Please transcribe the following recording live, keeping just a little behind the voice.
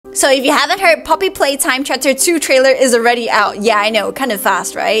So if you haven't heard, Poppy Playtime Chapter 2 trailer is already out. Yeah, I know, kind of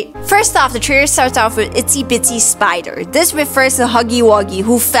fast, right? First off, the trailer starts off with Itsy Bitsy Spider. This refers to Huggy Wuggy,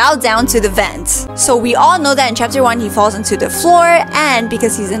 who fell down to the vent. So we all know that in Chapter 1 he falls into the floor, and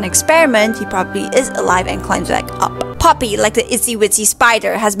because he's an experiment, he probably is alive and climbs back up. Poppy, like the itsy witsy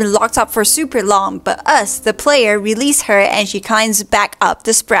spider, has been locked up for super long, but us, the player, release her and she climbs back up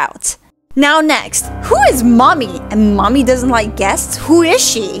the sprout. Now next, who is Mommy? And Mommy doesn't like guests? Who is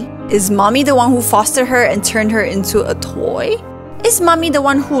she? Is Mommy the one who fostered her and turned her into a toy? Is Mommy the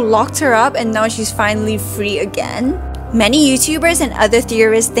one who locked her up and now she's finally free again? Many YouTubers and other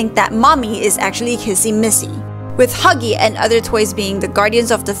theorists think that Mommy is actually Kissy Missy, with Huggy and other toys being the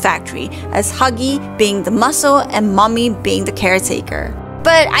guardians of the factory, as Huggy being the muscle and Mommy being the caretaker.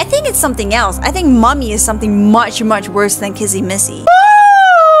 But I think it's something else. I think Mommy is something much worse than Kissy Missy.